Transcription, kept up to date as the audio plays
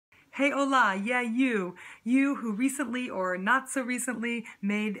Hey, hola, yeah, you who recently or not so recently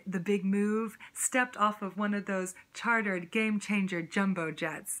made the big move, stepped off of one of those chartered game changer jumbo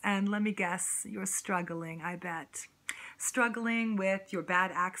jets, and let me guess, you're struggling, I bet. Struggling with your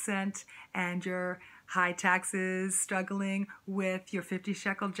bad accent and your high taxes, struggling with your 50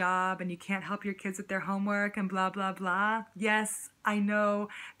 shekel job and you can't help your kids with their homework and blah, blah, blah. Yes, I know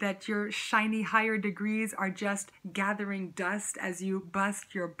that your shiny higher degrees are just gathering dust as you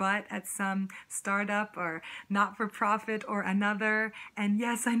bust your butt at some startup or not-for-profit or another. And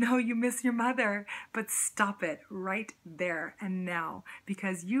yes, I know you miss your mother, but stop it right there and now,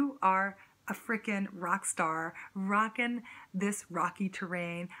 because you are a frickin' rock star rocking this rocky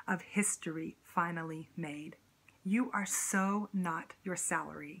terrain of history finally made. You are so not your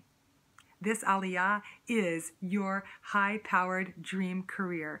salary. This aliyah is your high-powered dream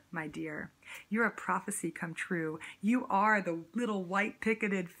career, my dear. You're a prophecy come true. You are the little white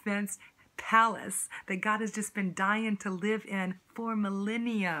picketed fence palace that God has just been dying to live in for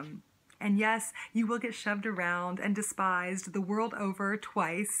millennium. And yes, you will get shoved around and despised the world over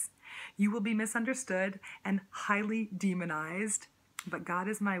twice. You will be misunderstood and highly demonized. But God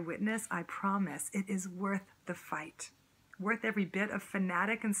is my witness, I promise it is worth the fight. Worth every bit of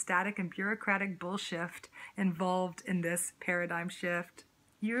fanatic and static and bureaucratic bullshit involved in this paradigm shift.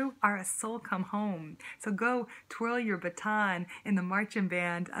 You are a soul come home. So go twirl your baton in the marching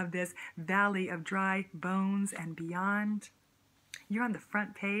band of this valley of dry bones and beyond. You're on the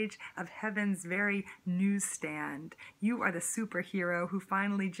front page of heaven's very newsstand. You are the superhero who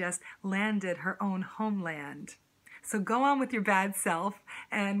finally just landed her own homeland. So go on with your bad self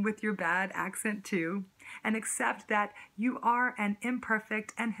and with your bad accent too, and accept that you are an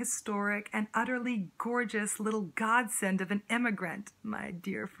imperfect and historic and utterly gorgeous little godsend of an immigrant, my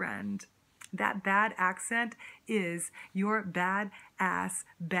dear friend. That bad accent is your bad-ass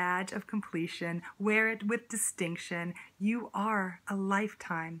badge of completion. Wear it with distinction. You are a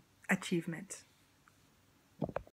lifetime achievement.